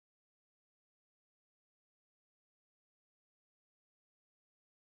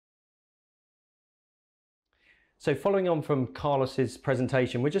So following on from Carlos's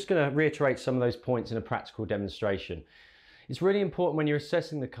presentation, we're just going to reiterate some of those points in a practical demonstration. It's really important when you're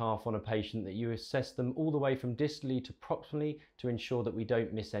assessing the calf on a patient that you assess them all the way from distally to proximally to ensure that we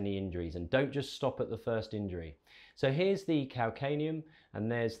don't miss any injuries, and don't just stop at the first injury. So here's the calcaneum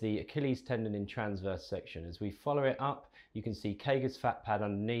and there's the Achilles tendon in transverse section. As we follow it up, you can see Kager's fat pad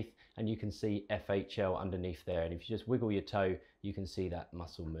underneath and you can see FHL underneath there. And if you just wiggle your toe, you can see that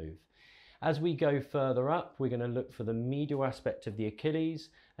muscle move. As we go further up, we're going to look for the medial aspect of the Achilles,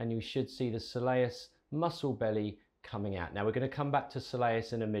 and you should see the Soleus muscle belly coming out. Now we're going to come back to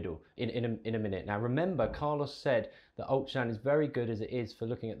Soleus in a minute. Now remember, Carlos said that ultrasound is very good as it is for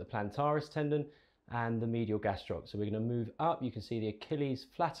looking at the Plantaris tendon and the medial gastroc. So we're going to move up. You can see the Achilles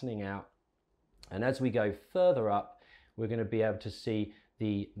flattening out, and as we go further up, we're going to be able to see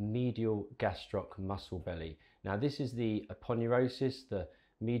the medial gastroc muscle belly. Now this is the aponeurosis, the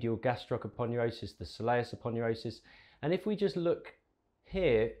medial gastroc aponeurosis, the Soleus aponeurosis, and if we just look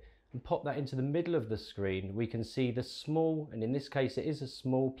here and pop that into the middle of the screen, we can see the small, and in this case it is a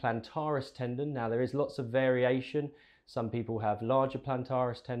small Plantaris tendon. Now there is lots of variation. Some people have larger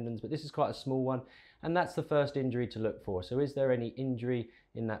Plantaris tendons, but this is quite a small one, and that's the first injury to look for. So is there any injury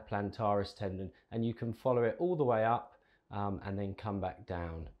in that Plantaris tendon? And you can follow it all the way up and then come back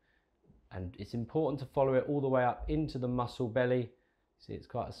down. And it's important to follow it all the way up into the muscle belly. See, it's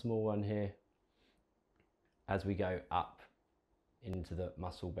quite a small one here. As we go up into the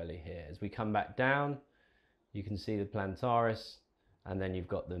muscle belly here. As we come back down, you can see the Plantaris, and then you've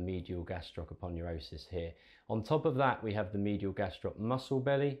got the medial gastroc aponeurosis here. On top of that, we have the medial gastroc muscle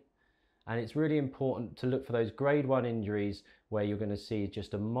belly, and it's really important to look for those grade 1 injuries where you're going to see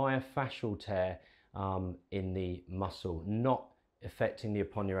just a myofascial tear in the muscle, not affecting the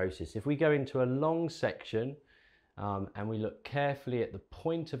aponeurosis. If we go into a long section and we look carefully at the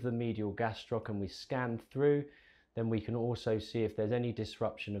point of the medial gastroc and we scan through, then we can also see if there's any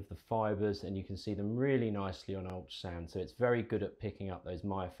disruption of the fibers, and you can see them really nicely on ultrasound. So it's very good at picking up those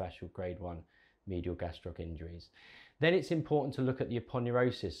myofascial grade 1 medial gastroc injuries. Then it's important to look at the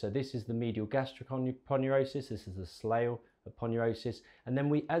aponeurosis. So this is the medial gastric aponeurosis, this is the Soleus aponeurosis, and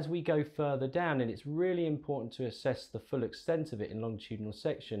then as we go further down, and it's really important to assess the full extent of it in longitudinal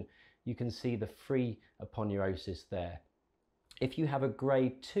section, you can see the free aponeurosis there. If you have a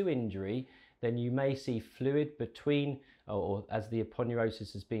grade 2 injury, then you may see fluid between, or as the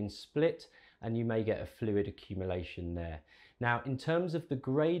aponeurosis has been split, and you may get a fluid accumulation there. Now, in terms of the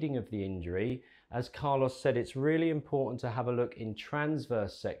grading of the injury, as Carlos said, it's really important to have a look in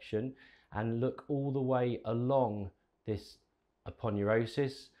transverse section and look all the way along this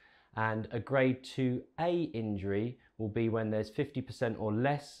aponeurosis. And a grade 2A injury will be when there's 50% or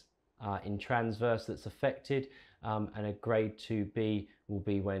less in transverse that's affected, and a grade 2B will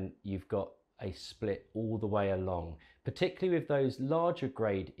be when you've got a split all the way along. Particularly with those larger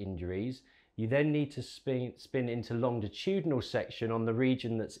grade injuries, you then need to spin into longitudinal section on the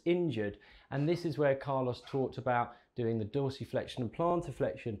region that's injured, and this is where Carlos talked about doing the dorsiflexion and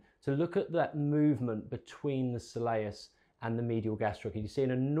plantarflexion to look at that movement between the soleus and the medial gastroc. You see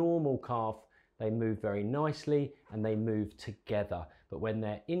in a normal calf, they move very nicely and they move together, but when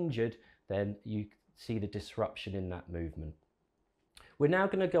they're injured, then you see the disruption in that movement. We're now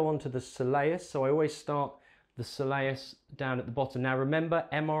going to go on to the Soleus. So I always start the Soleus down at the bottom. Now remember,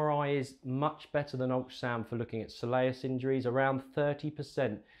 MRI is much better than ultrasound for looking at Soleus injuries. Around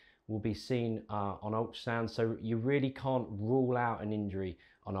 30% will be seen on ultrasound, so you really can't rule out an injury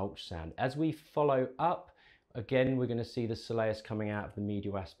on ultrasound. As we follow up, again, we're going to see the Soleus coming out of the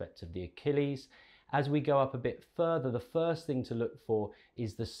medial aspect of the Achilles. As we go up a bit further, the first thing to look for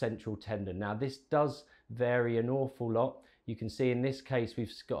is the central tendon. Now this does vary an awful lot. You can see in this case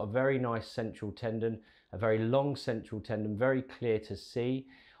we've got a very nice central tendon, a very long central tendon, very clear to see.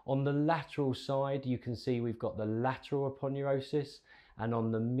 On the lateral side you can see we've got the lateral aponeurosis, and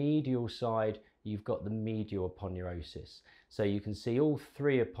on the medial side you've got the medial aponeurosis. So you can see all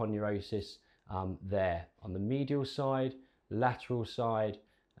three aponeurosis there on the medial side, lateral side,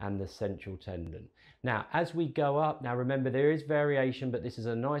 and the central tendon. Now as we go up, now remember there is variation, but this is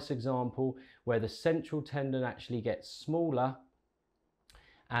a nice example where the central tendon actually gets smaller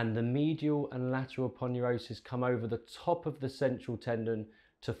and the medial and lateral aponeurosis come over the top of the central tendon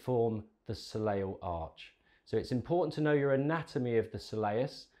to form the soleal arch. So it's important to know your anatomy of the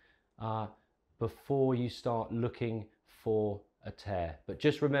soleus before you start looking for a tear. But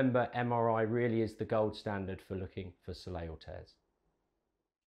just remember, MRI really is the gold standard for looking for soleal tears.